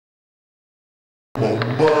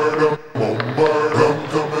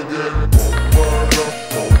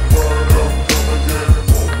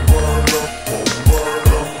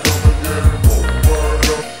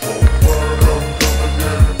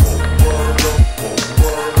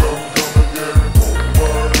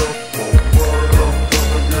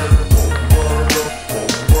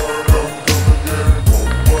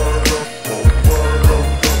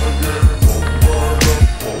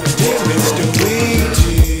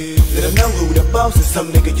Some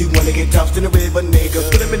nigga you wanna get tossed in the river, nigga.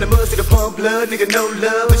 Put him in the mud, see the pump blood, nigga, no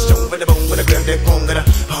love. It's shown for the bone when I grab that phone, gotta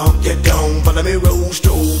pump your dome. Follow me, roll,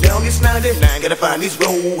 stroll down this 99, gotta find these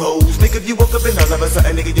roll hoes. Nigga, if you woke up and all of a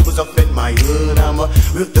sudden, nigga, you was up in my hood. I'm a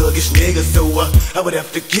real thuggish nigga, so I would have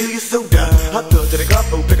to kill you so dumb. I thug to the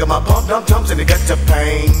couple, pick up my pump, dump, dumps, and it got to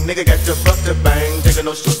pain. Nigga got to fuck the bang, taking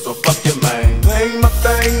no shit, so fuck your man. Bang my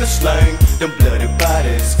thing to slang, them bloody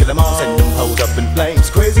bodies, kill them all, send them hoes up in flames.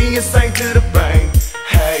 Crazy insane to the brain.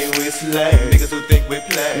 Hey, we slay niggas who think we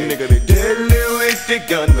play. Nigga be deadly with the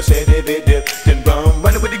gun, but say they be dip, then run.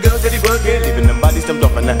 Running with the guns that he bucket, leaving them bodies dumped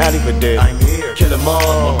off in the alley for dead. I'm here, kill them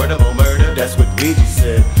all, more murder, that's what Ouija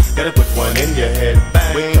said. Gotta put one in your head,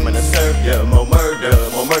 bang. We coming to serve ya, more murder,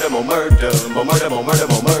 more murder, more murder, more murder, more murder,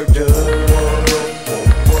 more murder.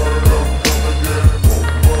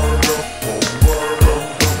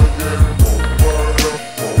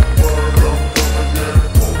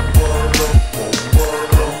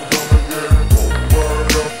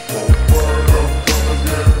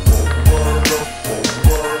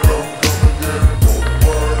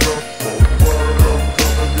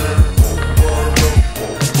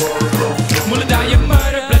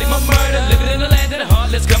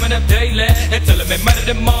 Until I murder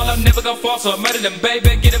them all, I'm never gonna fall, so I murder them,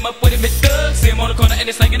 baby. Get them up with him, it's thugs. See him on the corner and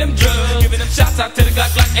they slinging them drugs. Giving them shots out to the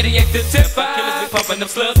Glock 88 to tip 5. Killers be pumping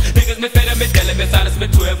them slugs. Niggas me fed up, me dealing, me silence, me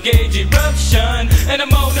 12 gauge eruption. And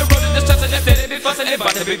I'm on the road to destruction, that's it, they be fussing, they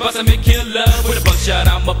bout to be busting me killer. With a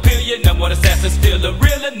buckshot, I'm a pillion. Number one assassin, still a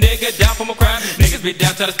realer nigga. Down from a crime. Niggas be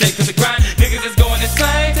down to the state cause they grind. Niggas is going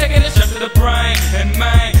insane, taking it straight to the brain. And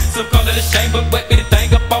man, so call it a shame, but wet me the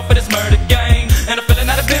thing up off of this murder game. And I'm feeling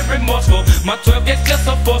not a bit remorseful. My 12 gets just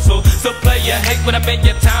so forceful. So play your hate when I'm in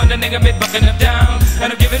your town. The nigga be bucking them down.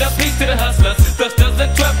 And I'm giving up peace to the hustlers. Thrusters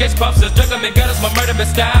and 12 gauge busters. Juggling me gutters, my murder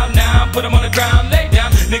style. Now put them on the ground, lay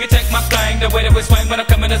down. Nigga take my thing, the way that we swing when I'm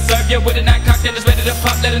coming to serve you. With a 9 cocked and just ready to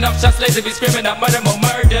pop. Letting off shots, lazy be screaming out murder, more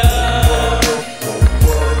murder.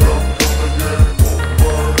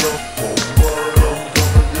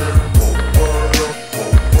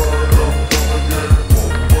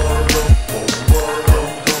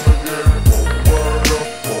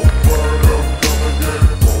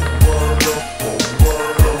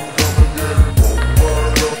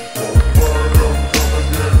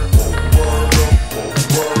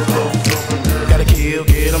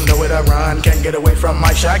 Can't get away from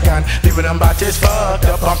my shotgun. Leaving them bodies fucked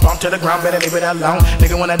up, pump to the ground, better leave it alone.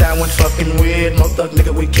 Nigga wanna die when fucking weird. Most thug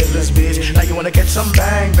nigga, we killers, bitch. Now you wanna catch some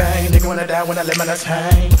bang bang. Nigga wanna die when I let my nuts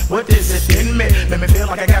hang. What is it in me? Make me feel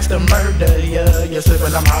like I got to murder ya. You slip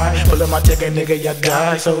when I'm high, pull up my ticket, nigga, you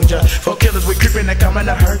die, soldier. For killers, we creeping and coming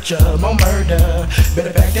to hurt ya. More murder,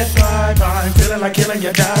 better pack that vibe. I'm feeling like killing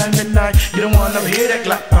you, dying midnight. You don't wanna hear that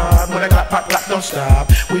clap pop. When that clap pop, clap don't stop.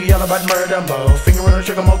 We all about murder, more finger on the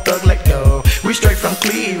trigger, more thug, let go. We straight from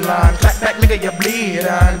Cleveland, clap back, nigga, you bleed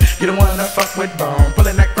on. You don't wanna fuck with bone,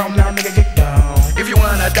 pulling that chrome now, nigga, get down. If you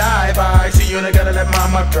wanna die by, see you ain't gotta let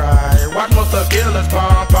mama try. Watch most of the killers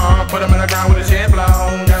pump, put him in the ground with his head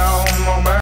blown down.